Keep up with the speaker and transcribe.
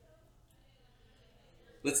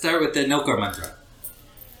Let's start with the Nokar mantra.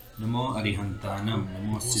 Namo Arihantanam,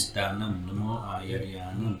 Namo Siddhanam, Namo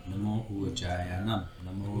Ayaryanam, Namo Uvajayanam,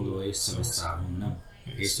 Namo Loe Savasahunam,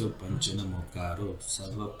 Eso Panchanamokaro,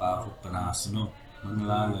 Sarva Pahupanasano,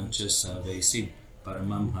 Mangalalancha Savesim,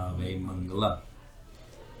 Paramam Have Mangalam.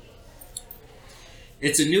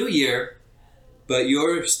 It's a new year, but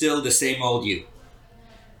you're still the same old you.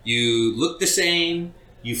 You look the same,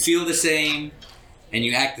 you feel the same, and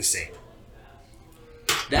you act the same.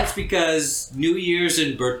 That's because New Year's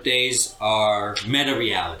and birthdays are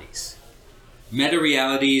meta-realities.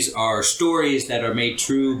 Meta-realities are stories that are made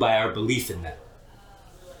true by our belief in them.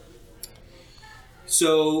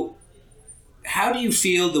 So, how do you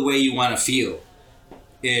feel the way you want to feel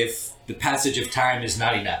if the passage of time is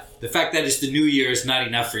not enough? The fact that it's the New Year is not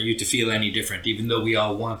enough for you to feel any different, even though we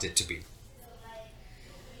all want it to be.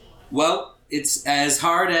 Well, it's as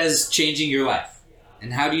hard as changing your life.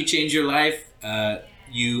 And how do you change your life?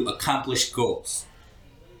 You accomplish goals,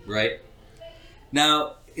 right?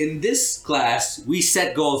 Now, in this class, we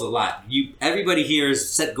set goals a lot. Everybody here has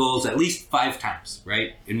set goals at least 5 times,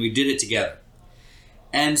 right? And we did it together.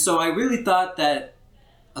 And so I really thought that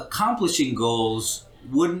accomplishing goals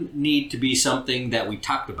wouldn't need to be something that we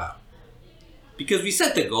talked about. Because we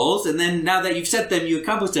set the goals, and then now that you've set them, you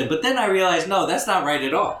accomplish them. But then I realized, no, that's not right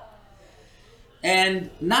at all. And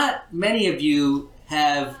not many of you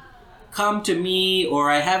have come to me,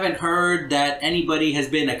 or I haven't heard that anybody has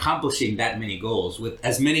been accomplishing that many goals with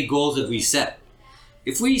as many goals as we set.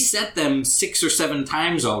 If we set them 6 or 7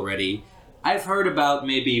 times already, I've heard about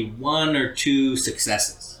maybe 1 or 2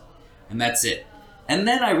 successes, and that's it. And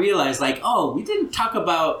then I realized, we didn't talk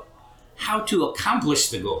about how to accomplish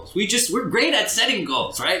the goals. We're great at setting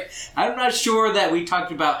goals, right? I'm not sure that we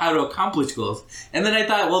talked about how to accomplish goals. And then I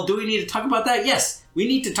thought, well, do we need to talk about that? Yes, we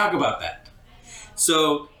need to talk about that.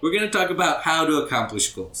 So we're going to talk about how to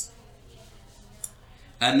accomplish goals.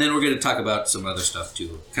 And then we're going to talk about some other stuff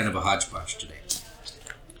too, kind of a hodgepodge today.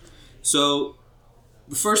 So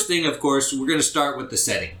the first thing, of course, we're going to start with the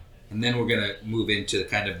setting. And then we're going to move into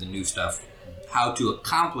kind of the new stuff, how to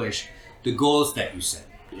accomplish the goals that you set.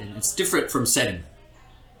 And it's different from setting them.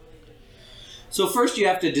 So first you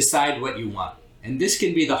have to decide what you want. And this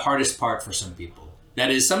can be the hardest part for some people.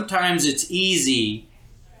 That is, sometimes it's easy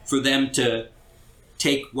for them to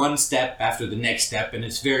take one step after the next step, and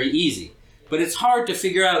it's very easy. But it's hard to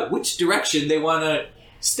figure out which direction they want to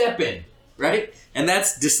step in, right? And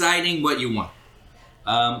that's deciding what you want.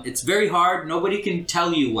 It's very hard. Nobody can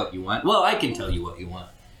tell you what you want. Well, I can tell you what you want.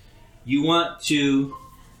 You want to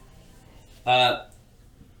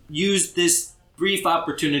use this brief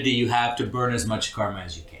opportunity you have to burn as much karma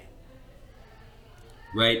as you can,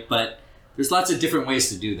 right? But there's lots of different ways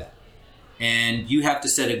to do that. And you have to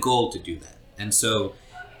set a goal to do that. And so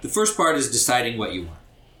the first part is deciding what you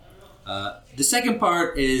want. The second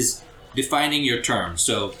part is defining your terms.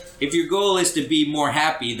 So if your goal is to be more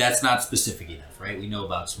happy, that's not specific enough, right? We know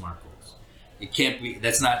about SMART goals.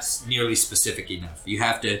 That's not nearly specific enough. You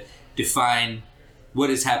have to define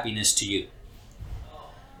what is happiness to you.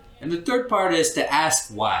 And the third part is to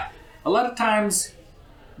ask why. A lot of times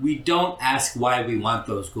we don't ask why we want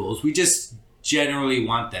those goals. We just generally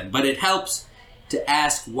want them. But it helps to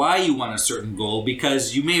ask why you want a certain goal,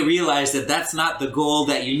 because you may realize that that's not the goal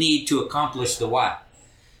that you need to accomplish the why.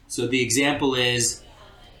 So the example is,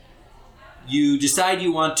 you decide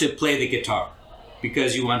you want to play the guitar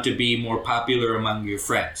because you want to be more popular among your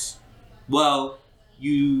friends. Well,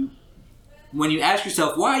 when you ask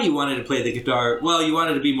yourself why you wanted to play the guitar, well, you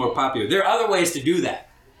wanted to be more popular. There are other ways to do that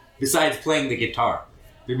besides playing the guitar.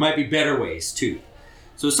 There might be better ways too.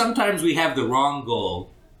 So sometimes we have the wrong goal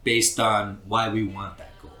based on why we want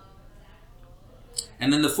that goal.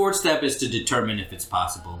 And then the fourth step is to determine if it's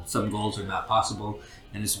possible. Some goals are not possible,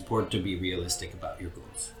 and it's important to be realistic about your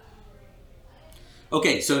goals.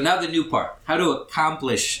 Okay, so now the new part, how to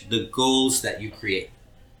accomplish the goals that you create.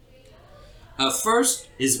 First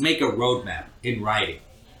is make a roadmap in writing.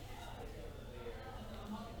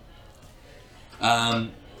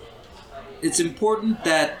 It's important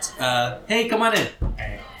that, hey, come on in.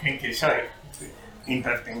 Thank you, sorry.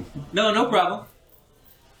 Interrupting. No problem.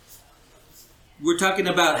 We're talking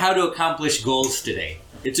about how to accomplish goals today.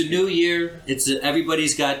 It's a new year.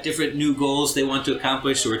 Everybody's got different new goals they want to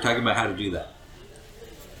accomplish, so we're talking about how to do that.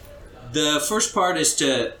 The first part is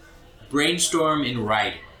to brainstorm in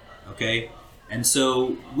writing, okay? And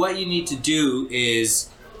so what you need to do is,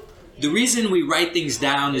 the reason we write things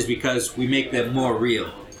down is because we make them more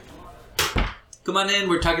real. Come on in,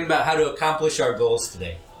 we're talking about how to accomplish our goals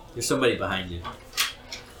today. There's somebody behind you.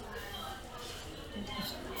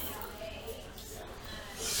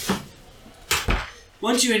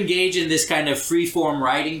 once you engage in this kind of free-form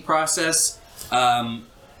writing process,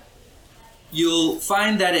 you'll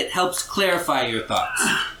find that it helps clarify your thoughts.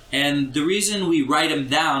 And the reason we write them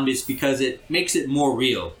down is because it makes it more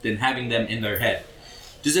real than having them in their head.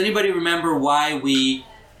 Does anybody remember why we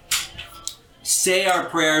say our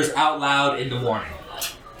prayers out loud in the morning?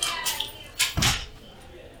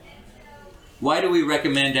 Why do we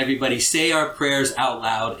recommend everybody say our prayers out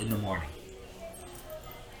loud in the morning?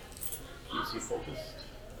 Keeps you focused.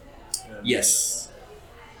 Yes.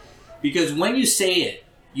 Because when you say it,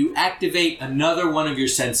 you activate another one of your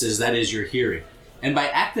senses, that is your hearing. And by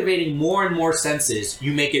activating more and more senses,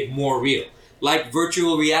 you make it more real. Like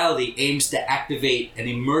virtual reality aims to activate and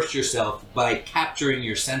immerse yourself by capturing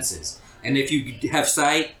your senses. And if you have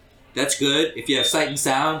sight, that's good. If you have sight and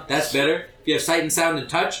sound, that's better. If you have sight and sound and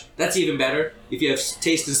touch, that's even better. If you have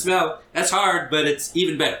taste and smell, that's hard, but it's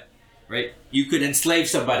even better, right? You could enslave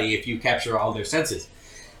somebody if you capture all their senses.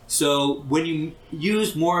 So when you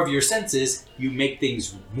use more of your senses, you make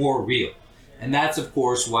things more real. And that's, of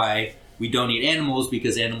course, why we don't eat animals,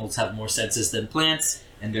 because animals have more senses than plants,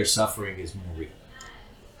 and their suffering is more real.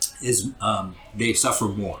 They suffer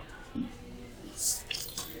more.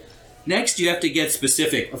 Next, you have to get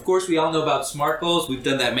specific. Of course, we all know about SMART goals. We've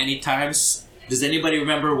done that many times. Does anybody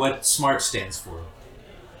remember what SMART stands for?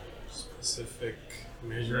 Specific,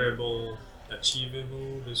 measurable,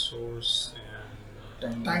 achievable, resource,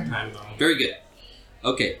 and time bound. Very good.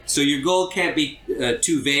 Okay, so your goal can't be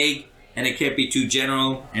too vague, and it can't be too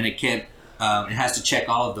general, and it has to check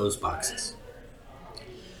all of those boxes.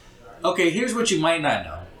 Okay, here's what you might not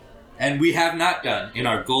know, and we have not done in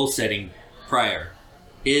our goal setting prior,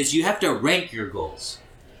 is you have to rank your goals.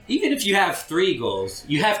 Even if you have 3 goals,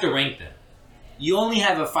 you have to rank them. You only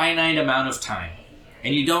have a finite amount of time,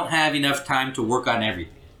 and you don't have enough time to work on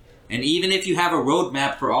everything. And even if you have a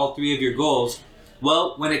roadmap for all 3 of your goals,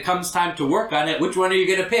 well, when it comes time to work on it, which one are you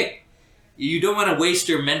going to pick? You don't want to waste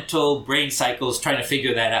your mental brain cycles trying to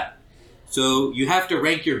figure that out. So you have to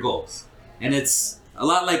rank your goals. And it's a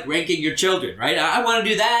lot like ranking your children, right? I want to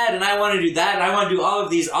do that, and I want to do that, and I want to do all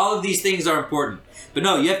of these. All of these things are important. But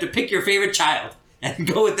no, you have to pick your favorite child and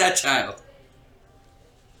go with that child.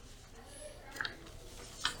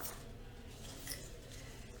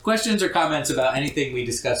 Questions or comments about anything we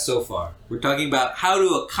discussed so far? We're talking about how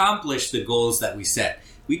to accomplish the goals that we set.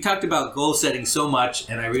 We talked about goal setting so much,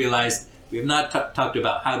 and I realized we have not talked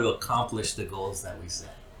about how to accomplish the goals that we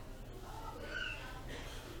set.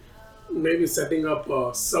 Maybe setting up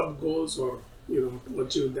sub goals, or to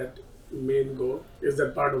achieve that main goal. Is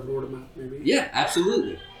that part of roadmap? Maybe. Yeah,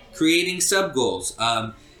 absolutely. Creating sub goals.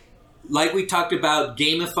 Like we talked about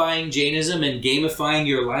gamifying Jainism and gamifying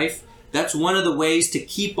your life. That's one of the ways to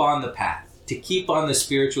keep on the path, to keep on the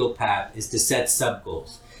spiritual path, is to set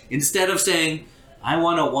sub-goals. Instead of saying, I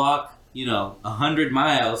want to walk, 100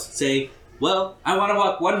 miles, say, well, I want to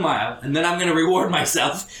walk 1 mile, and then I'm going to reward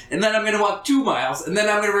myself, and then I'm going to walk 2 miles, and then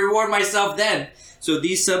I'm going to reward myself then. So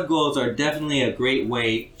these sub-goals are definitely a great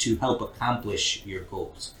way to help accomplish your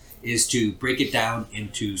goals, is to break it down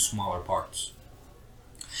into smaller parts.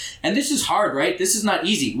 And this is hard, right? This is not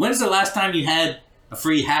easy. When's the last time you had a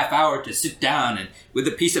free half hour to sit down and with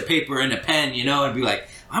a piece of paper and a pen, and be like,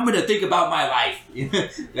 I'm going to think about my life.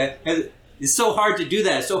 It's so hard to do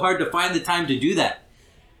that. It's so hard to find the time to do that.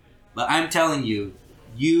 But I'm telling you,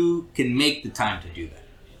 you can make the time to do that.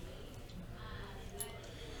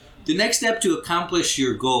 The next step to accomplish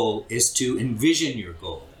your goal is to envision your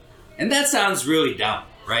goal. And that sounds really dumb,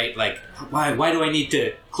 right? Like, why do I need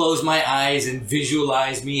to close my eyes and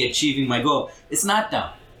visualize me achieving my goal? It's not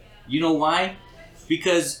dumb. You know why?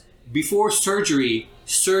 Because before surgery,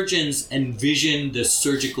 surgeons envision the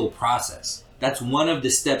surgical process. That's one of the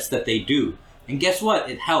steps that they do. And guess what?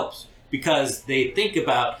 It helps because they think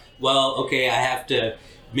about, well, okay, I have to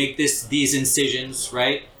make these incisions,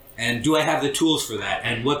 right? And do I have the tools for that?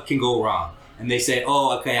 And what can go wrong? And they say,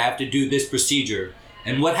 oh, okay, I have to do this procedure.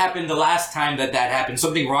 And what happened the last time that happened?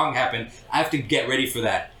 Something wrong happened. I have to get ready for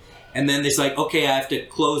that. And then it's like, okay, I have to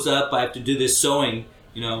close up. I have to do this sewing,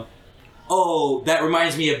 Oh, that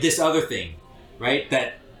reminds me of this other thing, right?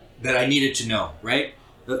 That I needed to know, right?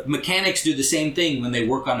 The mechanics do the same thing when they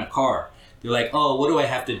work on a car. They're like, oh, what do I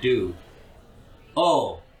have to do?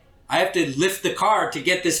 Oh, I have to lift the car to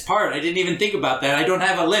get this part. I didn't even think about that. I don't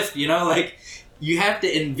have a lift, you have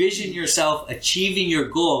to envision yourself achieving your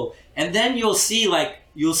goal, and then you'll see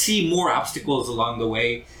more obstacles along the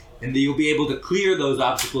way, and you'll be able to clear those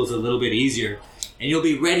obstacles a little bit easier, and you'll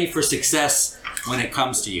be ready for success when it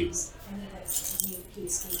comes to you.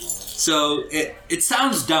 So it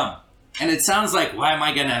sounds dumb, And it sounds like, why am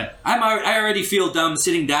I gonna? I already feel dumb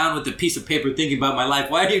sitting down with a piece of paper thinking about my life.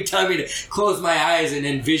 Why are you telling me to close my eyes and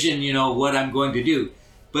envision, what I'm going to do?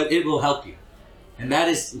 But it will help you. And that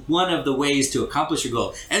is one of the ways to accomplish your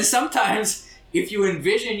goal. And sometimes, if you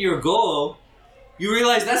envision your goal, you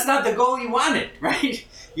realize that's not the goal you wanted, right?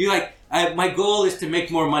 You're like, my goal is to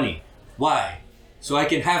make more money. Why? So I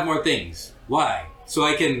can have more things. Why? So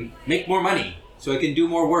I can make more money. So I can do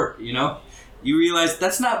more work, You realize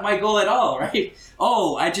that's not my goal at all, right?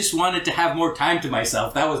 Oh, I just wanted to have more time to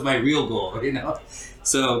myself. That was my real goal,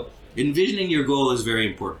 So envisioning your goal is very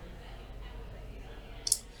important.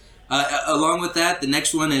 Along with that, the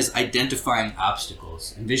next one is identifying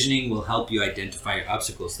obstacles. Envisioning will help you identify your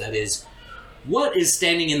obstacles. That is, what is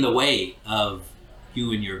standing in the way of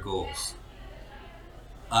you and your goals?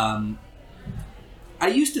 I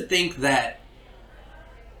used to think that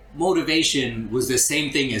motivation was the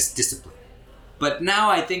same thing as discipline. But now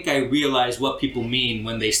I think I realize what people mean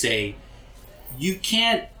when they say, you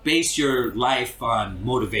can't base your life on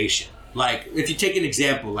motivation. Like, if you take an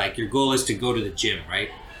example, like your goal is to go to the gym, right?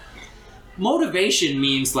 Motivation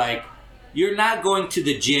means like you're not going to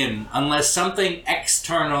the gym unless something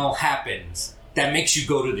external happens that makes you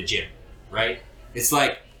go to the gym, right? It's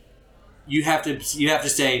like you have to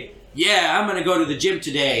say, yeah, I'm going to go to the gym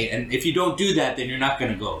today, and if you don't do that, then you're not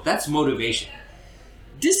going to go. That's motivation.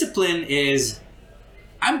 Discipline is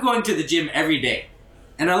I'm going to the gym every day,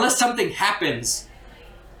 and unless something happens,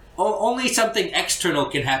 only something external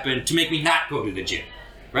can happen to make me not go to the gym,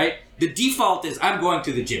 right? The default is I'm going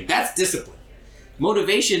to the gym. That's discipline.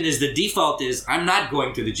 Motivation is the default is I'm not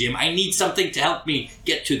going to the gym. I need something to help me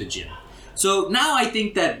get to the gym. So now I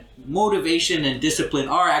think that motivation and discipline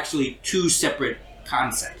are actually two separate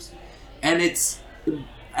concepts. And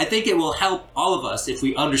I think it will help all of us if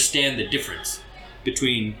we understand the difference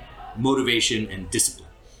between motivation and discipline.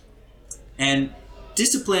 And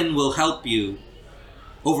discipline will help you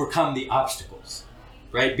overcome the obstacles,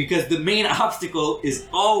 right? Because the main obstacle is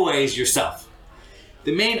always yourself.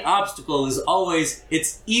 The main obstacle is always,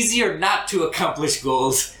 it's easier not to accomplish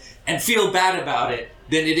goals and feel bad about it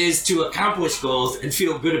than it is to accomplish goals and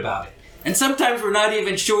feel good about it. And sometimes we're not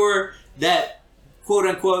even sure that, quote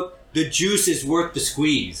unquote, the juice is worth the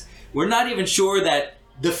squeeze. We're not even sure that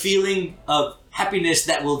the feeling of happiness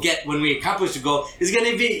that we'll get when we accomplish a goal is going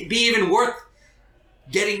to be even worth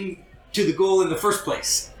getting to the goal in the first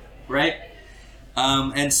place, right?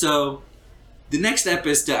 And so the next step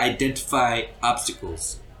is to identify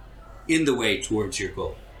obstacles in the way towards your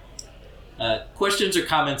goal. Questions or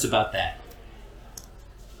comments about that?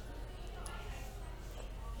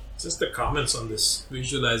 Just the comments on this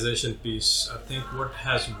visualization piece. I think what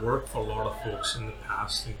has worked for a lot of folks in the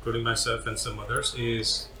past, including myself and some others,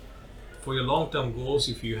 is for your long-term goals,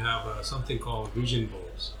 if you have something called vision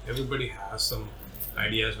boards. Everybody has some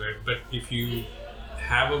ideas, right? But if you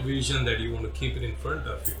have a vision that you want to keep it in front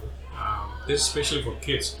of you, this is especially for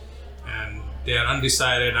kids, and they are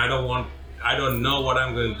undecided. I don't know what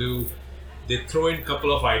I'm going to do. They throw in a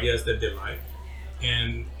couple of ideas that they like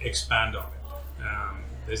and expand on it.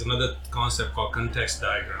 There's another concept called context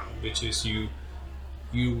diagram, which is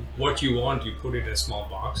what you want, you put it in a small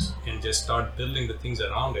box and just start building the things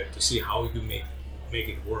around it to see how you make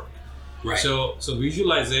it work. Right. So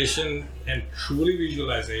visualization, and truly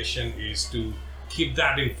visualization, is to keep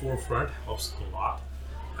that in forefront, helps a lot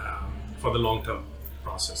for the long-term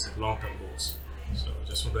process, long-term goals. So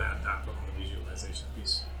just want to add that on the visualization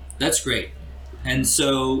piece. That's great. And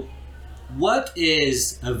so what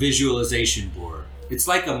is a visualization board? It's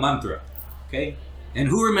like a mantra, okay? And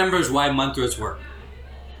who remembers why mantras work?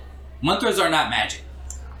 Mantras are not magic.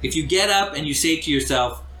 If you get up and you say to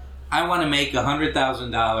yourself, I want to make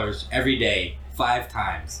 $100,000 every day, 5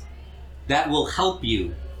 times, that will help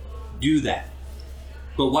you do that.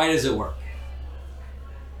 But why does it work?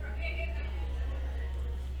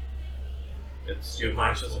 You're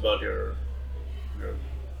conscious about your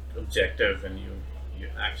objective, and your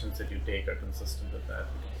actions that you take are consistent with that.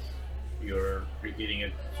 You're repeating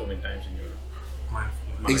it so many times in your mind.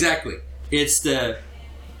 Exactly. It's the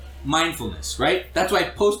mindfulness, right? That's why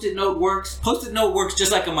Post-it note works. Post-it note works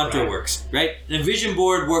just like a mantra works, right? And a vision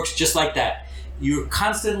board works just like that. You're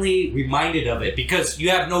constantly reminded of it because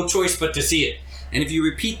you have no choice but to see it. And if you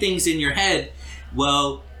repeat things in your head,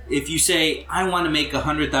 well, if you say, I want to make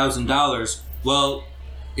 $100,000, well,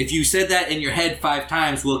 if you said that in your head 5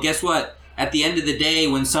 times, well, guess what? At the end of the day,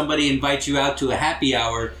 when somebody invites you out to a happy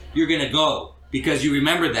hour, you're going to go because you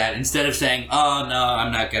remember that instead of saying, oh, no,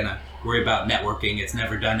 I'm not going to worry about networking. It's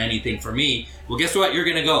never done anything for me. Well, guess what? You're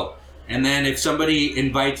going to go. And then if somebody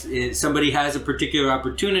has a particular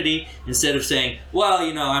opportunity, instead of saying, well,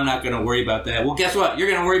 I'm not going to worry about that. Well, guess what? You're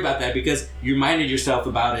going to worry about that because you reminded yourself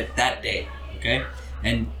about it that day. Okay?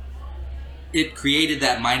 And it created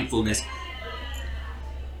that mindfulness.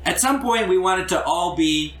 At some point, we want it to all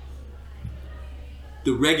be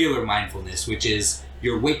the regular mindfulness, which is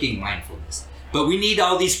your waking mindfulness. But we need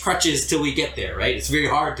all these crutches till we get there, right? It's very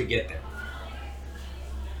hard to get there.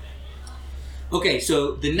 Okay,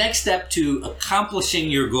 so the next step to accomplishing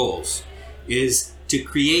your goals is to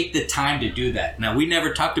create the time to do that. Now, we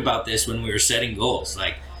never talked about this when we were setting goals.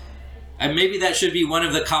 And maybe that should be one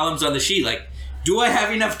of the columns on the sheet. Do I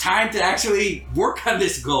have enough time to actually work on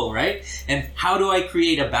this goal, right? And how do I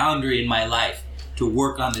create a boundary in my life to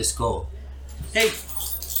work on this goal? Hey.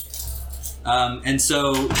 And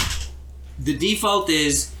so the default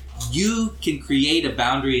is you can create a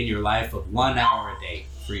boundary in your life of 1 hour a day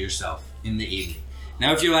for yourself in the evening.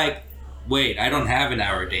 Now, if you're like, wait, I don't have an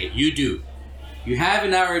hour a day, you do. You have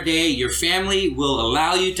an hour a day, your family will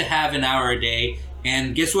allow you to have an hour a day,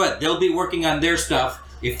 and guess what? They'll be working on their stuff.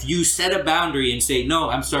 If you set a boundary and say,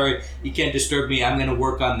 no, I'm sorry, you can't disturb me, I'm going to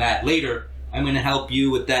work on that later. I'm going to help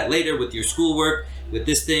you with that later, with your schoolwork, with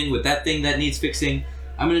this thing, with that thing that needs fixing.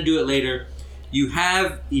 I'm going to do it later.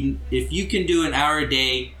 If you can do an hour a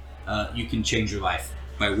day, you can change your life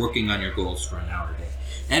by working on your goals for an hour a day.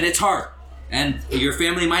 And it's hard. And your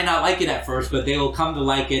family might not like it at first, but they will come to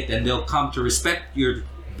like it, and they'll come to respect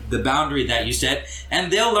the boundary that you set.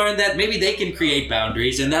 And they'll learn that maybe they can create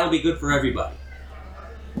boundaries, and that'll be good for everybody.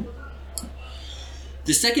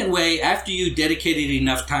 The second way, after you dedicated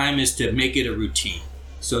enough time, is to make it a routine.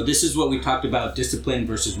 So this is what we talked about, discipline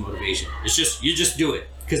versus motivation. It's just, you just do it,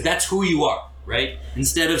 because that's who you are, right?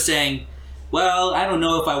 Instead of saying, well, I don't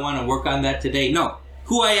know if I want to work on that today. No.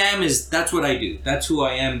 Who I am that's what I do. That's who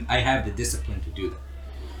I am. I have the discipline to do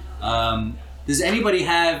that. Does anybody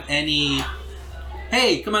have any...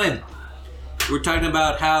 Hey, come on in. We're talking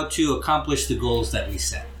about how to accomplish the goals that we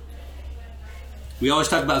set. We always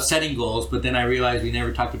talk about setting goals, but then I realized we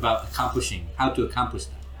never talked about how to accomplish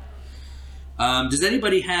them. Does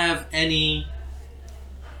anybody have any...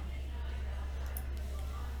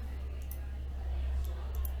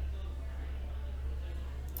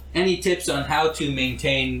 Any tips on how to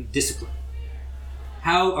maintain discipline?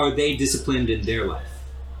 How are they disciplined in their life?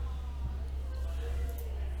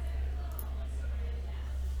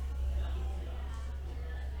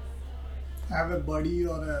 Have a buddy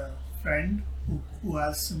or a friend who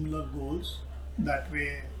has similar goals. That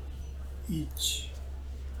way,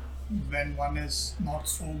 when one is not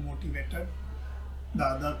so motivated, the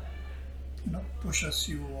other pushes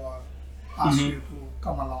you or asks you to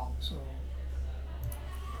come along. So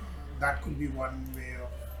that could be one way of...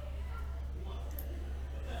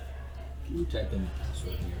 Can you type in the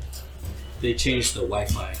password here? They changed the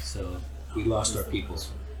Wi-Fi, so we lost our people.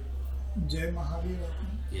 Jay Mahavir.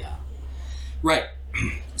 Yeah. Right.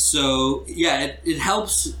 So, yeah, it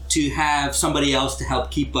helps to have somebody else to help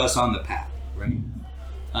keep us on the path, right?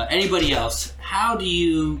 Anybody else, how do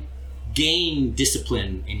you gain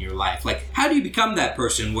discipline in your life? How do you become that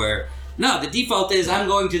person where, no, the default is I'm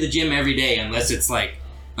going to the gym every day unless it's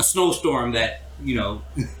a snowstorm that,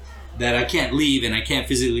 that I can't leave and I can't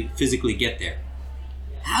physically get there.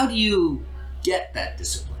 How do you get that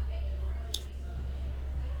discipline?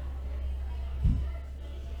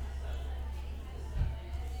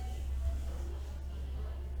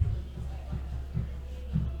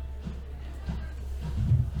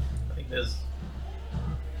 I think there's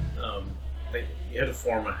you have to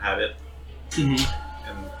form a habit, and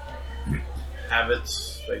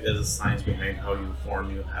habits, there's a science behind how you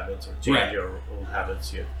form new habits or change your old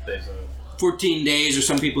habits. There's a 14 days, or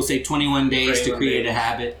some people say 21 days to create a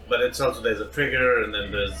habit. But it's also, there's a trigger, and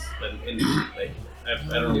then there's I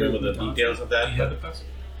don't remember the details of that, but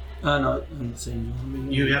No, I'm saying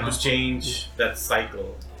you have to change that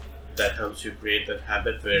cycle that helps you create that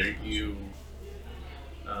habit where you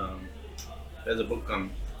there's a book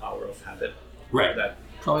on Power of Habit that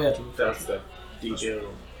tells the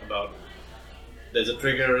detail about there's a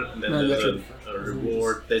trigger, and then there's a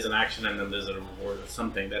reward, there's an action, and then there's a reward or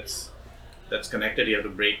something that's connected. You have to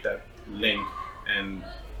break that link, and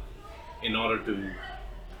in order to,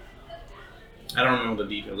 I don't remember the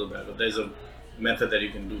details of that, but there's a method that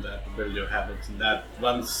you can do that to build your habits, and that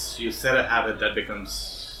once you set a habit, that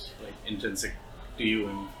becomes intrinsic to you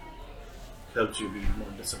and helps you be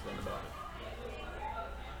more disciplined about it.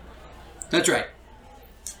 That's right.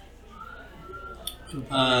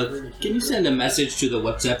 Can you send a message to the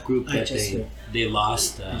WhatsApp group that they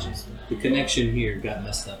lost? The connection here got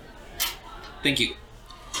messed up. Thank you.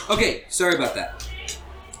 Okay, sorry about that.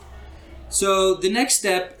 So the next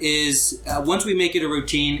step is, once we make it a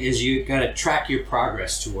routine, is you got to track your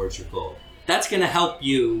progress towards your goal. That's going to help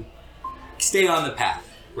you stay on the path,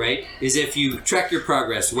 right? Is if you track your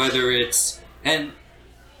progress, whether it's, and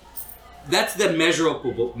that's the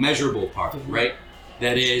measurable part, right?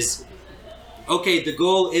 That is, okay, the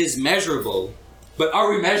goal is measurable, but are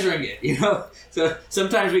we measuring it, you know? So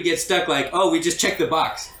sometimes we get stuck like, oh, we just check the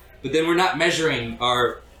box, but then we're not measuring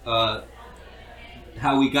our,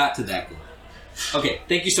 how we got to that goal. Okay,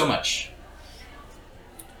 thank you so much.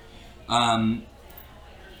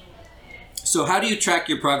 So how do you track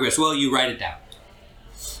your progress? Well, you write it down.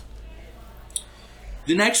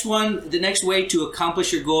 The next way to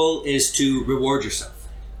accomplish your goal is to reward yourself.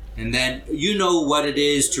 And then you know what it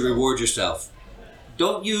is to reward yourself.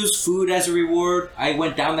 Don't use food as a reward. I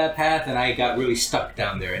went down that path and I got really stuck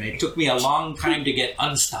down there, and it took me a long time to get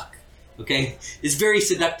unstuck. Okay? It's very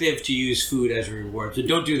seductive to use food as a reward, so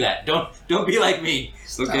don't do that. Don't be like me.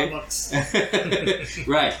 Okay? Starbucks.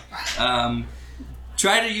 Right.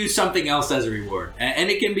 Try to use something else as a reward. And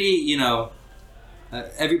it can be, you know,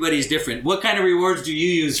 everybody's different. What kind of rewards do you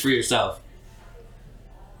use for yourself?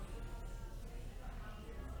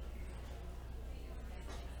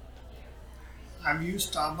 I've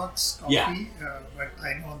used Starbucks coffee, Yeah. but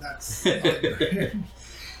I know that's not good.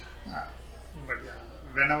 But yeah,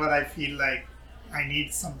 whenever I feel like I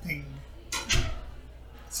need something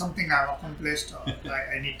I've accomplished or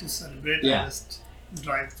I need to celebrate, Yeah. I just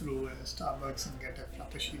drive through a Starbucks and get a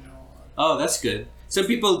Frappuccino. Oh, that's good. Some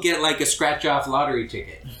people get like a scratch-off lottery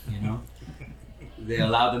ticket, you know? They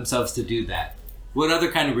allow themselves to do that. What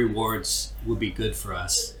other kind of rewards would be good for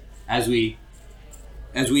us as we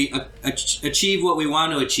achieve what we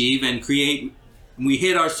want to achieve and we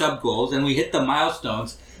hit our sub-goals and we hit the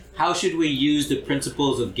milestones? How should we use the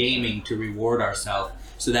principles of gaming to reward ourselves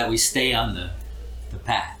so that we stay on the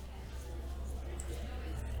path?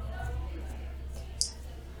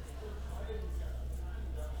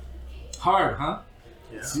 Hard, huh?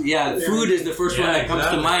 Yeah, food is the first one that comes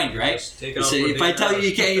to mind, right? So if I tell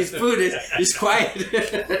you can't use food, it's quiet.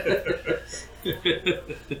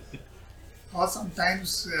 Or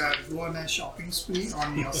sometimes go on a shopping spree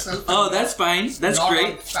on yourself. Oh, that's fine. That's not great.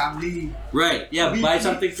 on family. Right, yeah, buy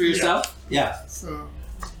something for yourself. Yeah. So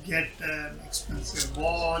get an expensive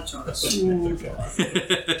watch or a suit or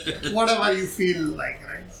whatever you feel like,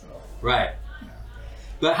 right? So, Right.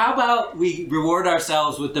 But how about we reward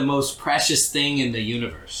ourselves with the most precious thing in the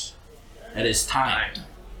universe? That is time.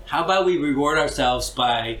 How about we reward ourselves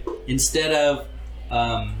by, instead of,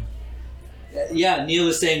 Neil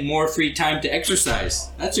is saying more free time to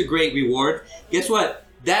exercise. That's a great reward. Guess what?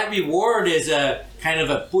 That reward is a kind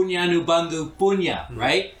of a punya-nubandhu punya,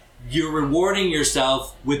 right? You're rewarding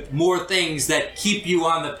yourself with more things that keep you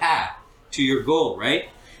on the path to your goal, right?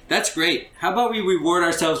 That's great. How about we reward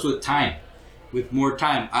ourselves with time? With more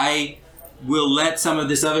time. I will let some of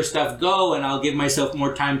this other stuff go and I'll give myself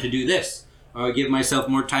more time to do this. Or I'll give myself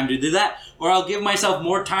more time to do that. Or I'll give myself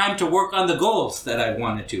more time to work on the goals that I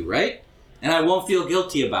wanted to, right? And I won't feel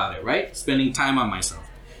guilty about it, right? Spending time on myself.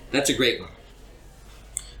 That's a great one.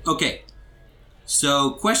 Okay.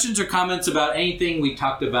 So questions or comments about anything we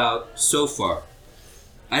talked about so far?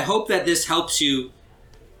 I hope that this helps you.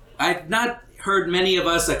 I've not heard many of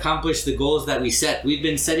us accomplish the goals that we set. We've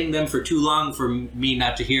been setting them for too long for me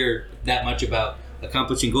not to hear that much about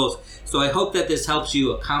accomplishing goals. So I hope that this helps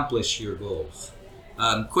you accomplish your goals.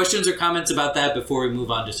 Questions or comments about that before we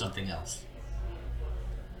move on to something else?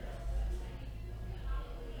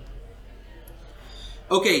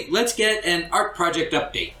 Okay, let's get an art project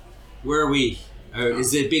update. Where are we?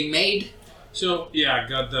 Is it being made? So yeah, I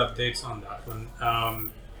got the updates on that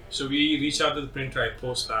one. So we reached out to the printer, I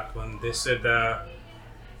post that one. They said the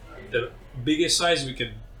biggest size we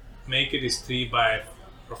could make it is 3 by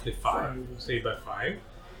roughly 5.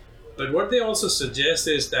 But what they also suggest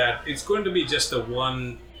is that it's going to be just a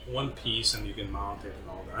one piece and you can mount it and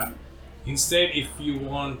all that. Instead, if you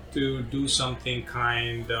want to do something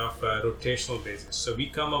kind of a rotational basis, so we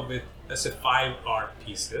come up with, let's say, 5 art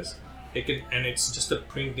pieces. And it's just a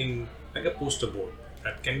printing, like a poster board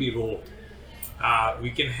that can be rolled.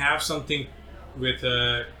 We can have something with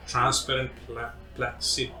a transparent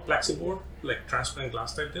plaxiboard, like transparent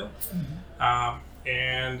glass type deal.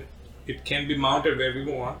 And it can be mounted where we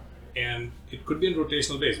want, and it could be in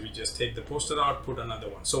rotational base. We just take the poster out, put another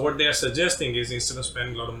one. So what they are suggesting is, instead of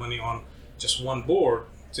spending a lot of money on just one board,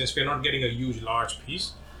 since we're not getting a huge, large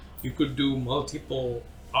piece, you could do multiple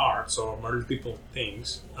arts or multiple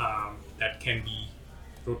things that can be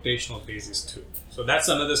rotational basis too. So that's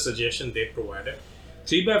another suggestion they provided.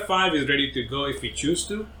 3 by 5 is ready to go if we choose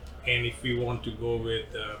to, and if we want to go with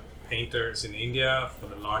painters in India for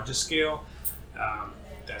the larger scale,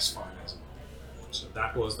 that's fine as well. So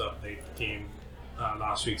that was the update that came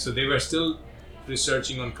last week. So they were still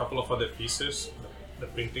researching on a couple of other pieces, the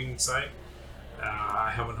printing side. I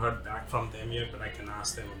haven't heard back from them yet, but I can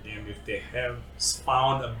ask them again if they have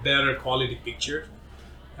found a better quality picture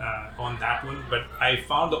on that one. But I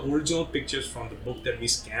found the original pictures from the book that we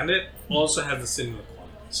scanned it also has a similar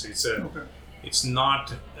quality. So it's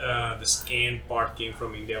not the scanned part came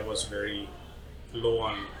from India was very low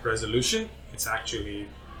on resolution. It's actually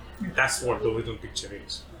that's what the original picture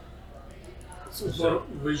is. So for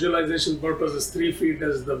visualization purposes, 3 feet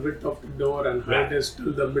is the width of the door and height is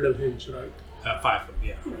till the middle hinge, right? 5 foot,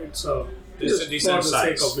 yeah. Right. So This is a just decent for the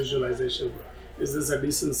size. sake of visualization, is this a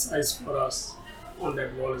decent size for us on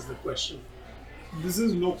that wall is the question. This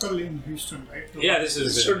is local in Houston, right? Yeah, this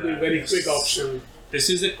is It should be very quick option. This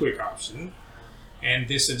is a quick option, and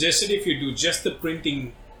they suggested if you do just the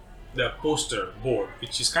printing, the poster board,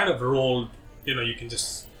 which is kind of rolled, you can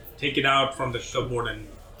just take it out from the cupboard and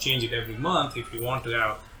change it every month. If you want to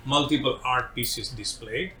have multiple art pieces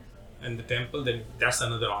displayed in the temple, then that's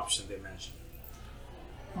another option they mentioned.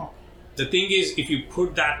 Oh. The thing is, if you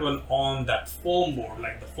put that one on that foam board,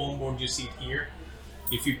 like the foam board you see here,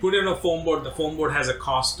 if you put it on a foam board, the foam board has a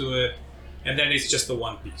cost to it, and then it's just the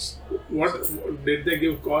one piece. What did they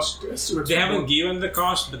give cost estimates? They haven't given the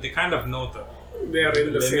cost, but they kind of know They are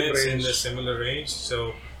in the same limits in range. the similar range.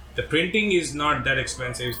 So the printing is not that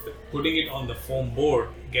expensive. Putting it on the foam board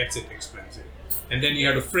gets it expensive, and then you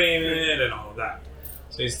have to frame it and all of that.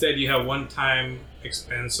 So instead, you have one-time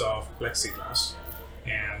expense of plexiglass,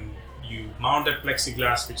 and you mount that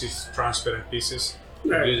plexiglass, which is transparent pieces.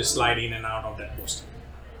 And you just slide in and out of that poster.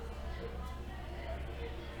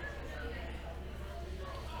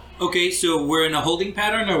 Okay, so we're in a holding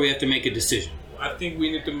pattern, or we have to make a decision? I think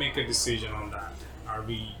we need to make a decision on that.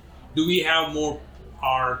 Do we have more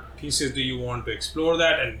art pieces? Do you want to explore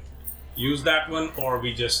that and use that one, or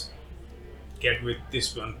we just get with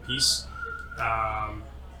this one piece,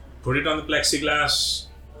 put it on the plexiglass,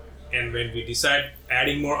 and when we decide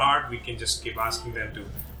adding more art, we can just keep asking them to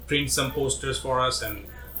print some posters for us and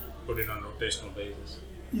put it on a rotational basis.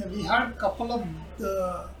 Yeah, we had couple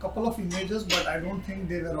of images, but I don't think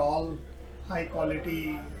they were all high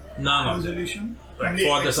quality None of them. resolution. Right, Only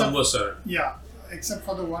for the except- Samvasara. Yeah, except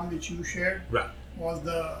for the one which you shared Right. was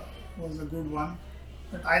the good one.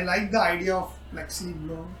 But I like the idea of flexi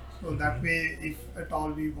blow, so that way, if at all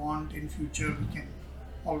we want in future, we can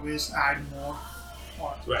always add more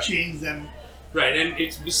or Right. change them. Right, and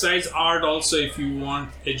it's besides art also, if you want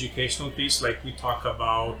educational piece, like we talk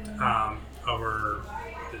about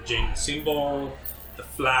the Jain symbol, the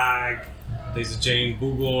flag, there's a Jain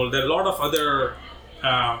Bhugol, there are a lot of other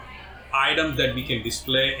items that we can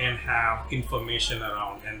display and have information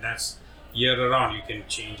around, and that's year around. You can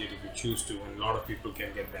change it if you choose to, and a lot of people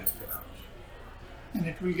can get benefit out of it. And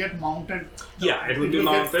it will get mounted. Yeah, it will be get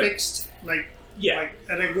mounted. fixed like a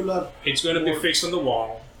regular. It's going to be board. fixed on the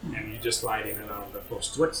wall, and you just slide in and out of the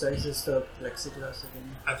post. What size is the plexiglass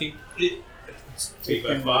again? I think it's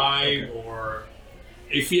 3x5, or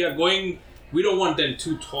if we are going, we don't want them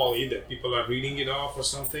too tall either. People are reading it off or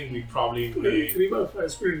something. We probably may 3x5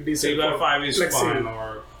 is pretty decent. 3x5 is flexi. fine,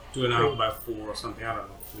 or 2.5x4 or something. I don't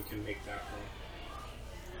know. We can make that one.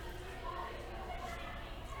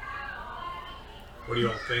 What do you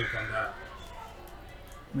all think on that?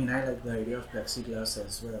 I mean, I like the idea of plexiglass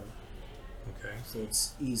as well. Okay. So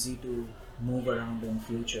it's easy to move around in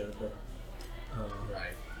future, but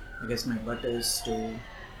Right. I guess my bet is to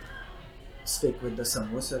stick with the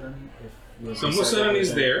Samvasaran. Samvasaran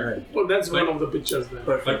is there. Right. Oh, that's But- one of the pictures there.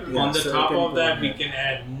 Perfect. But yeah, on the so we top can of go that, we ahead. can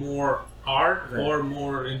add more art Right. or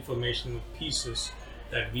more informational pieces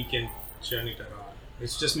that we can turn it around.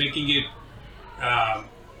 It's just making it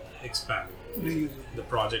expand. Reusable. The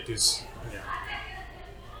project is, yeah.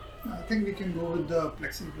 I think we can go with the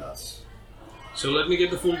plexiglass. So let me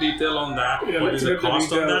get the full detail on that. Yeah, What let's is the get the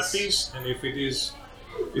cost on that details. piece? And if it is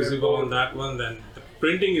feasible on that one, then the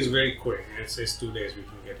printing is very quick. It says 2 days we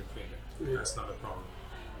can get it printed. Yeah. That's not a problem.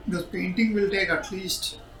 Because painting will take at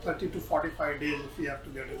least 30 to 45 days if we have to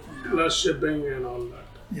get it from now. Plus shipping and all that.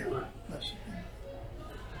 Yeah, Right. that's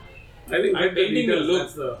I think that Painting will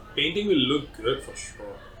details, look that's painting will look good for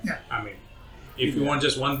sure. Yeah. I mean, if you want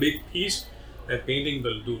just one big piece, that painting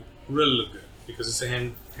will look good because it's a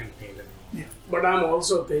hand painted. But I'm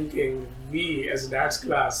also thinking we as dad's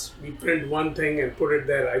class, we print one thing and put it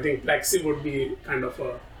there. I think plexi would be kind of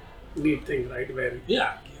a neat thing, right? Where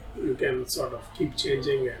Yeah. you can sort of keep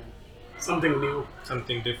changing and something new.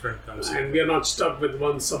 Something different comes in. And we are not stuck with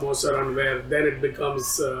one samosa run where then it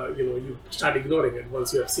becomes, you start ignoring it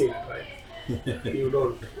once you have seen it, right? You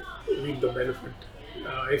don't reap the benefit.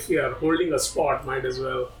 If you are holding a spot, might as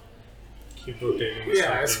well keep rotating.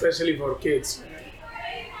 Yeah, especially for kids.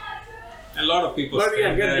 A lot of people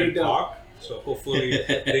stand there and talk, so hopefully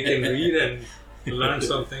they can read and learn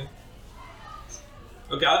something.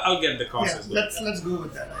 Okay, I'll get the courses. Yeah, let's go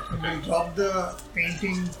with that. I think we'll drop the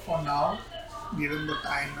painting for now, given the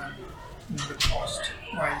time and the cost.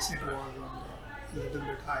 Wise it was on the little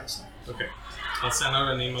bit high side. Okay, I'll send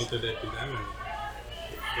out an email today to them, and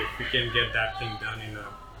if we can get that thing done in a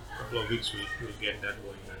couple of weeks, we'll get that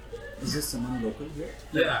going. Is this someone local here?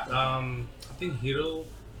 Yeah, I think Hiro.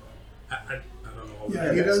 I don't know.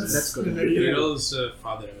 Yeah, Hiro's Hiro's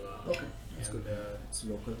father-in-law. Okay, that's good. It's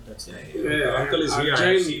local. That's yeah. Uncle is here.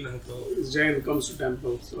 I've seen Uncle. Jain comes to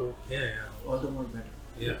temple, so yeah. All the more better.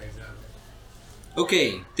 Yeah, exactly.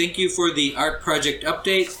 Okay, thank you for the art project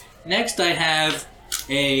update. Next, I have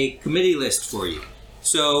a committee list for you.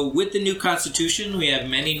 So, with the new constitution, we have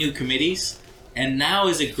many new committees, and now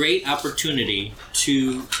is a great opportunity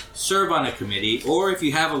to serve on a committee, or if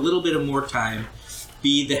you have a little bit of more time,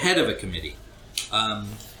 be the head of a committee.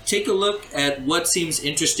 Take a look at what seems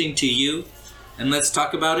interesting to you, and let's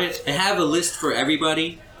talk about it. I have a list for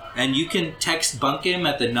everybody, and you can text Bunkim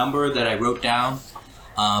at the number that I wrote down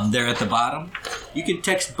there at the bottom. You can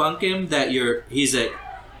text Bunkim that he's an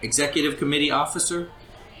executive committee officer,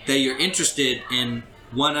 that you're interested in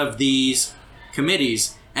one of these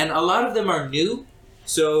committees, and a lot of them are new.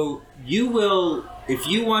 So you will, if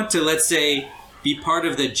you want to, let's say, be part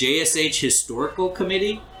of the JSH Historical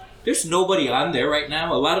Committee, there's nobody on there right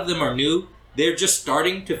now. A lot of them are new. They're just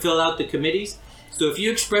starting to fill out the committees. So if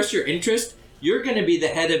you express your interest, you're going to be the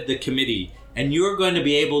head of the committee, and you're going to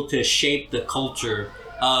be able to shape the culture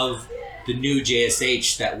of the new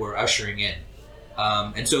JSH that we're ushering in.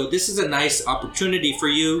 And so this is a nice opportunity for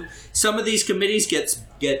you. Some of these committees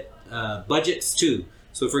get budgets too.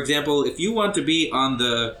 So for example, if you want to be on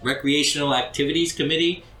the Recreational Activities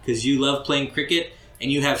Committee because you love playing cricket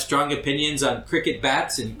and you have strong opinions on cricket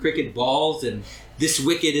bats and cricket balls and this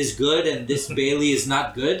wicket is good and this Bailey is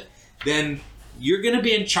not good, then you're going to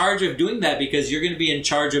be in charge of doing that because you're going to be in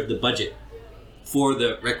charge of the budget for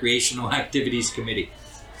the Recreational Activities Committee.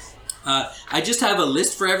 I just have a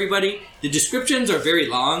list for everybody. The descriptions are very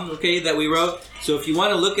long, okay, that we wrote. So if you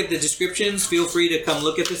want to look at the descriptions, feel free to come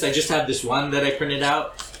look at this. I just have this one that I printed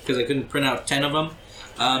out because I couldn't print out 10 of them.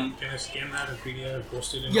 Can I scan that and PDF and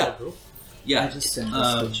post it in the group? Yeah. I just sent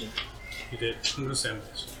this picture. You did. I'm gonna send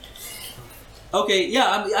this. Okay,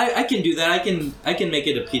 yeah, I can do that. I can make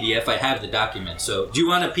it a PDF. I have the document. So do you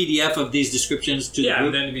want a PDF of these descriptions to the group? Yeah,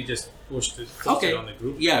 and then we just post it on the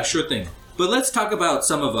group. Yeah, sure thing. But let's talk about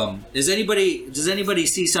some of them. Does anybody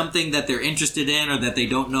see something that they're interested in or that they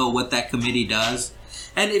don't know what that committee does?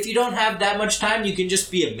 And if you don't have that much time, you can just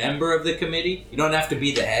be a member of the committee. You don't have to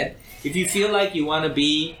be the head. If you feel like you want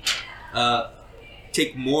to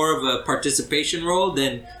take more of a participation role,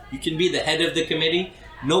 then you can be the head of the committee.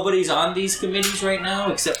 Nobody's on these committees right now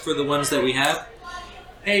except for the ones that we have.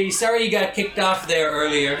 Hey, sorry you got kicked off there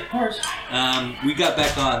earlier. Of course. We got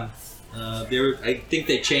back on. I think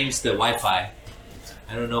they changed the Wi-Fi.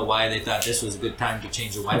 I don't know why they thought this was a good time to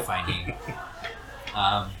change the Wi-Fi name.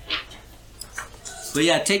 But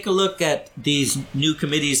yeah, take a look at these new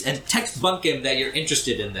committees and text Bunkim that you're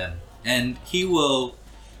interested in them. And he will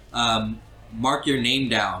mark your name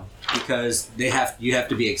down because you have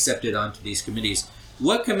to be accepted onto these committees.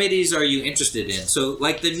 What committees are you interested in? So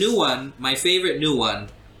like the new one, my favorite new one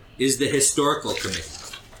is the Historical Committee.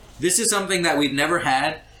 This is something that we've never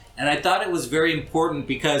had, and I thought it was very important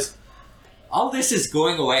because all this is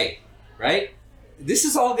going away, right? This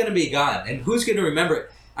is all going to be gone, and who's going to remember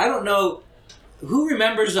it? I don't know. Who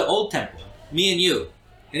remembers the old temple? Me and you.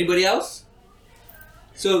 Anybody else?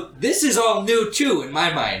 So this is all new too in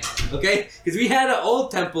my mind, okay? Because we had an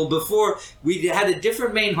old temple before. We had a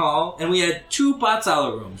different main hall, and we had two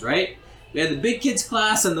Patsala rooms, right? We had the big kids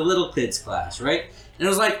class and the little kids class, right? And it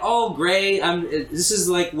was like all gray. This is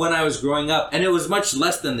like when I was growing up, and it was much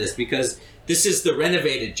less than this because this is the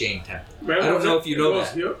renovated Jain temple. I don't know if you know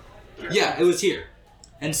that. Here? Yeah, it was here.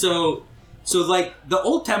 And so like the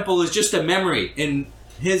old temple is just a memory in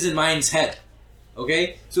his and mine's head.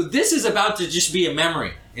 Okay? So this is about to just be a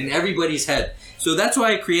memory in everybody's head. So that's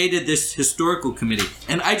why I created this historical committee.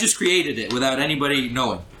 And I just created it without anybody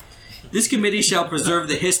knowing. This committee shall preserve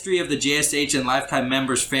the history of the JSH and lifetime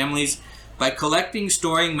members' families by collecting,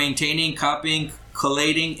 storing, maintaining, copying,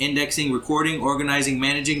 collating, indexing, recording, organizing,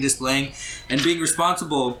 managing, displaying, and being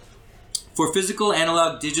responsible for physical,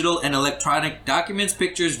 analog, digital, and electronic documents,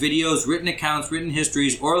 pictures, videos, written accounts, written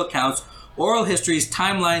histories, oral histories,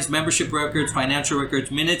 timelines, membership records, financial records,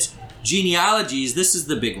 minutes, genealogies. This is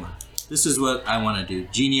the big one. This is what I want to do.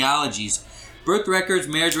 Genealogies, birth records,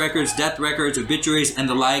 marriage records, death records, obituaries, and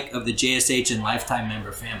the like of the JSH and lifetime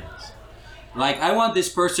member families. Like, I want this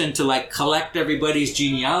person to, like, collect everybody's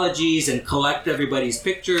genealogies and collect everybody's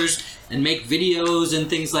pictures and make videos and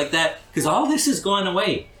things like that, because all this is going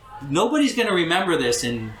away. Nobody's going to remember this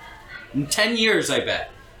in 10 years, I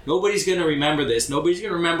bet. Nobody's going to remember this. Nobody's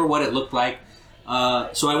going to remember what it looked like.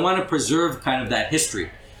 So I want to preserve kind of that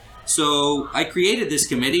history. So I created this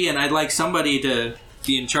committee, and I'd like somebody to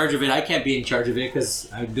be in charge of it. I can't be in charge of it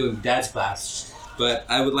because I'm doing Dad's class. But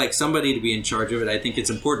I would like somebody to be in charge of it. I think it's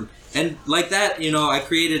important. And like that, you know, I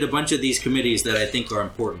created a bunch of these committees that I think are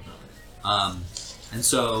important. And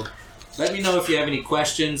so let me know if you have any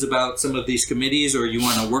questions about some of these committees or you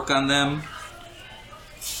want to work on them.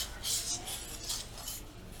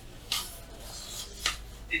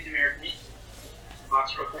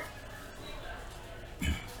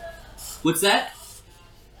 What's that?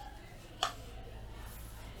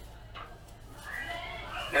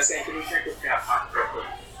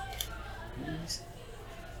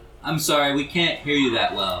 I'm sorry, we can't hear you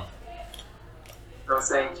that well. I was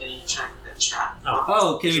saying, can you check the chat?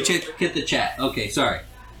 Oh, can we check the chat? Okay, sorry.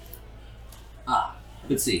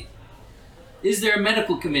 Let's see. Is there a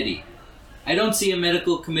medical committee? I don't see a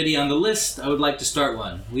medical committee on the list. I would like to start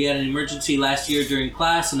one. We had an emergency last year during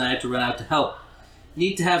class and I had to run out to help.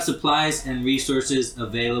 Need to have supplies and resources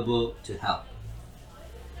available to help.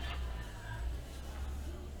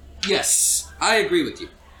 Yes, I agree with you.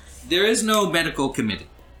 There is no medical committee.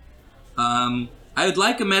 I would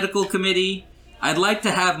like a medical committee. I'd like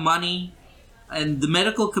to have money. And the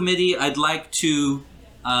medical committee, I'd like to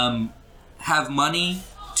have money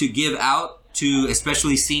to give out to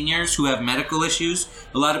especially seniors who have medical issues.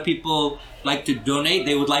 A lot of people like to donate.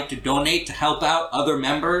 They would like to donate to help out other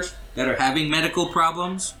members that are having medical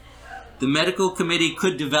problems. The medical committee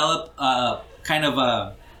could develop kind of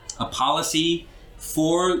a policy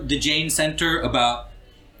for the Jain Center about,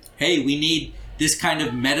 hey, we need this kind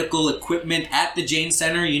of medical equipment at the Jain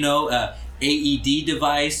Center, you know, AED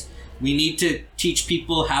device. We need to teach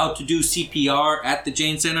people how to do CPR at the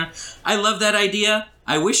Jain Center. I love that idea.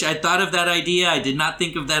 I wish I'd thought of that idea. I did not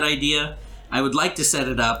think of that idea. I would like to set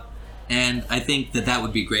it up, and I think that that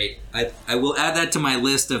would be great. I will add that to my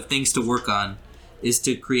list of things to work on, is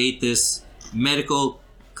to create this medical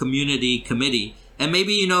community committee. And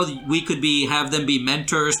maybe, you know, we could have them be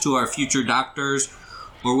mentors to our future doctors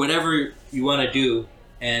or whatever you want to do.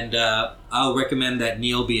 And I'll recommend that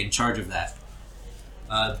Neil be in charge of that.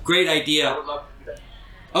 Great idea.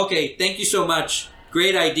 Okay, thank you so much.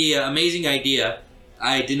 Great idea, amazing idea.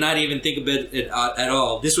 I did not even think of it at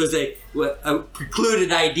all. This was a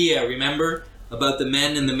precluded idea, remember? About the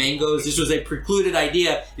men and the mangoes. This was a precluded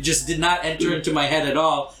idea. It just did not enter into my head at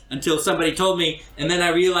all until somebody told me. And then I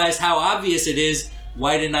realized how obvious it is.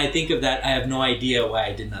 Why didn't I think of that? I have no idea why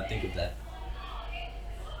I did not think of that.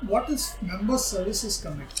 What is Member Services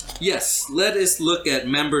Committee? Yes, let us look at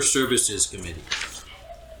Member Services Committee.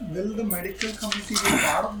 Will the medical committee be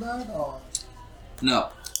part of that, or?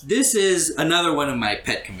 No. This is another one of my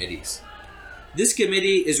pet committees. This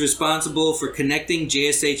committee is responsible for connecting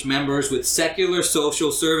JSH members with secular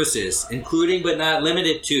social services, including but not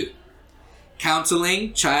limited to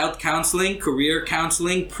counseling, child counseling, career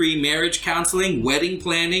counseling, pre-marriage counseling, wedding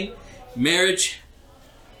planning, marriage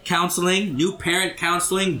counseling, new parent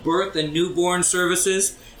counseling, birth and newborn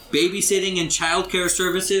services, babysitting and childcare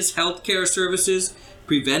services, healthcare services,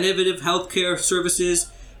 preventative healthcare services,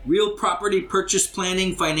 real property purchase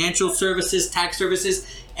planning, financial services, tax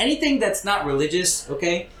services, anything that's not religious,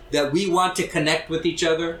 okay, that we want to connect with each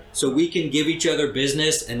other so we can give each other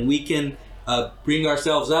business and we can bring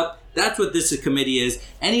ourselves up. That's what this committee is.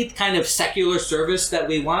 Any kind of secular service that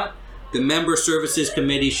we want, the Member Services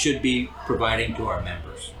Committee should be providing to our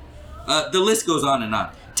members. The list goes on and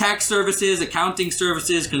on. Tax services, accounting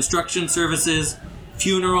services, construction services,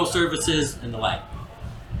 funeral services, and the like.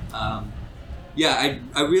 Yeah,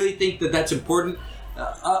 I really think that that's important.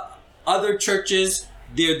 Other churches,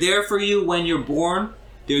 they're there for you when you're born.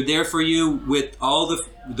 They're there for you with all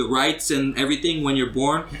the rights and everything when you're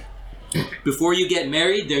born. Before you get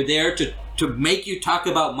married, they're there to make you talk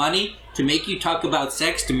about money, to make you talk about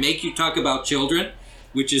sex, to make you talk about children,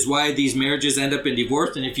 which is why these marriages end up in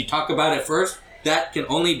divorce. And if you talk about it first, that can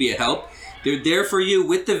only be a help. They're there for you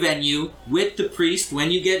with the venue, with the priest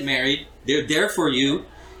when you get married. They're there for you.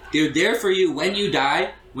 They're there for you when you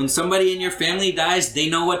die. When somebody in your family dies, they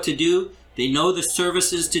know what to do. They know the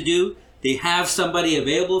services to do. They have somebody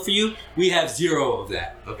available for you. We have zero of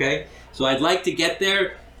that, okay? So I'd like to get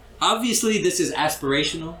there. Obviously, this is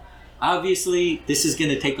aspirational. Obviously, this is going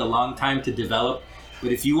to take a long time to develop.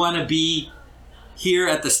 But if you want to be here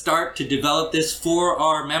at the start to develop this for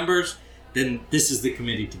our members, then this is the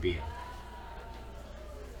committee to be in.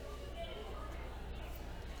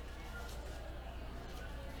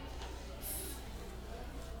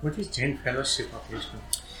 What is Jain Fellowship of Houston?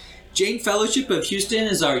 Jain Fellowship of Houston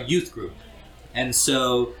is our youth group. And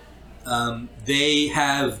so they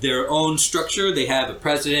have their own structure. They have a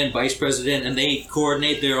president, vice president, and they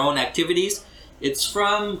coordinate their own activities. It's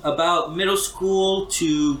from about middle school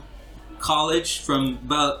to college, from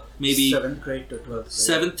about maybe 7th grade to 12th grade.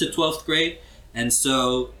 7th to 12th grade. And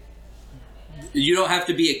so you don't have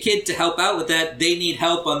to be a kid to help out with that. They need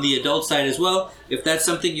help on the adult side as well. If that's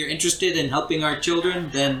something you're interested in, helping our children,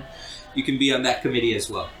 then you can be on that committee as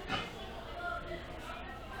well.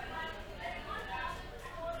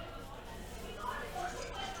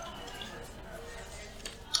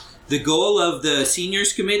 The goal of the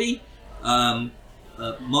seniors committee, Mona,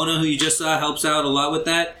 who you just saw, helps out a lot with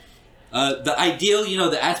that. The ideal,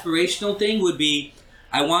 the aspirational thing would be,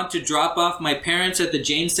 I want to drop off my parents at the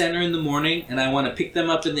Jain Center in the morning, and I want to pick them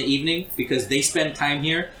up in the evening because they spend time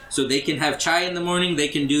here. So they can have chai in the morning, they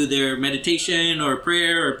can do their meditation or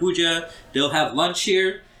prayer or puja. They'll have lunch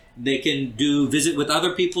here. They can visit with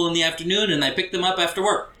other people in the afternoon, and I pick them up after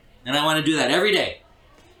work. And I want to do that every day.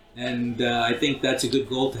 And I think that's a good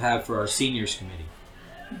goal to have for our seniors committee.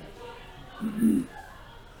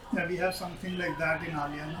 Yeah, we have something like that in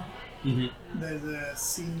Aliana. Mm-hmm. There's a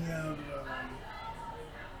senior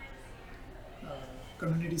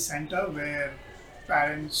community center where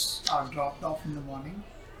parents are dropped off in the morning,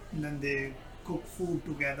 and then they cook food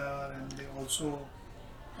together, and they also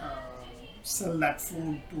sell that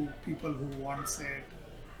food to people who want it,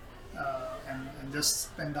 and just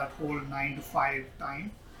spend that whole 9 to 5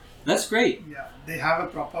 time. That's great. Yeah, they have a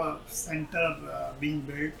proper center being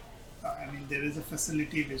built. I mean, there is a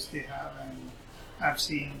facility which they have, and I've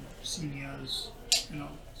seen seniors,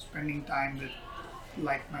 spending time with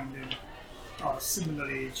like-minded or similar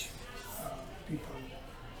age people.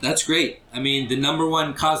 That's great. I mean, the number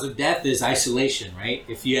one cause of death is isolation, right?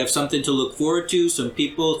 If you have something to look forward to, some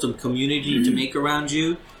people, some community to make around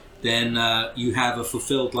you, then you have a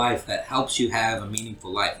fulfilled life that helps you have a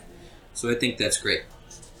meaningful life. So I think that's great.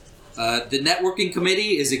 The networking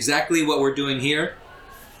committee is exactly what we're doing here.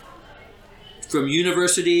 From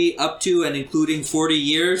university up to and including 40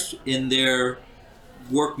 years in their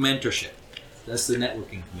work mentorship. That's the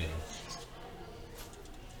networking committee.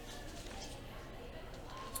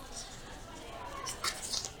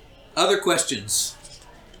 Other questions?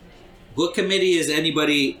 What committee does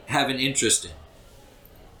anybody have an interest in?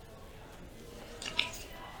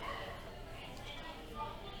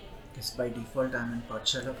 Because by default I'm in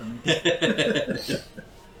Pathshala committee.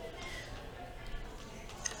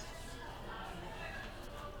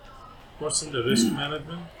 What's in the risk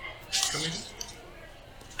management committee?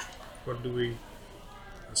 What do we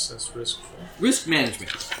assess risk for? Risk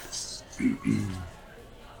management.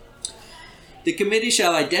 The committee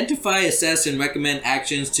shall identify, assess, and recommend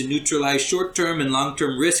actions to neutralize short-term and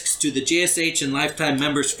long-term risks to the JSH and lifetime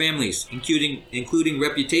members' families, including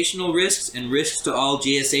reputational risks and risks to all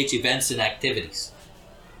JSH events and activities.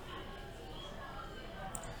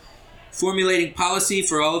 Formulating policy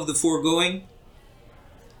for all of the foregoing.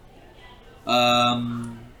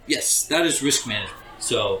 Yes, that is risk management.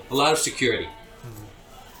 So, a lot of security.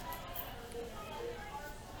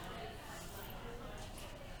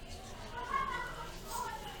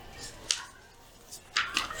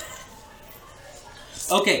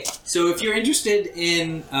 Okay, so if you're interested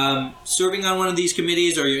in serving on one of these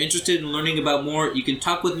committees, or you're interested in learning about more, you can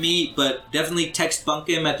talk with me, but definitely text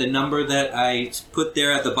Bunkim at the number that I put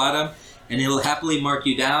there at the bottom, and he'll happily mark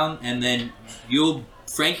you down, and then you'll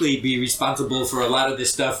frankly be responsible for a lot of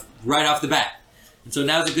this stuff right off the bat. And so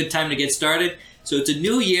now's a good time to get started. So it's a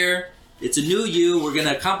new year, it's a new you, we're going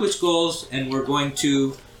to accomplish goals, and we're going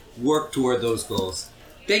to work toward those goals.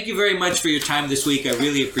 Thank you very much for your time this week. I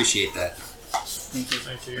really appreciate that. Thank you.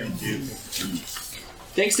 Thank you. Thank you.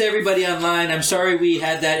 Thanks to everybody online. I'm sorry we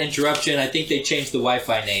had that interruption. I think they changed the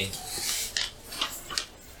Wi-Fi name.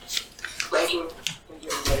 Waiting.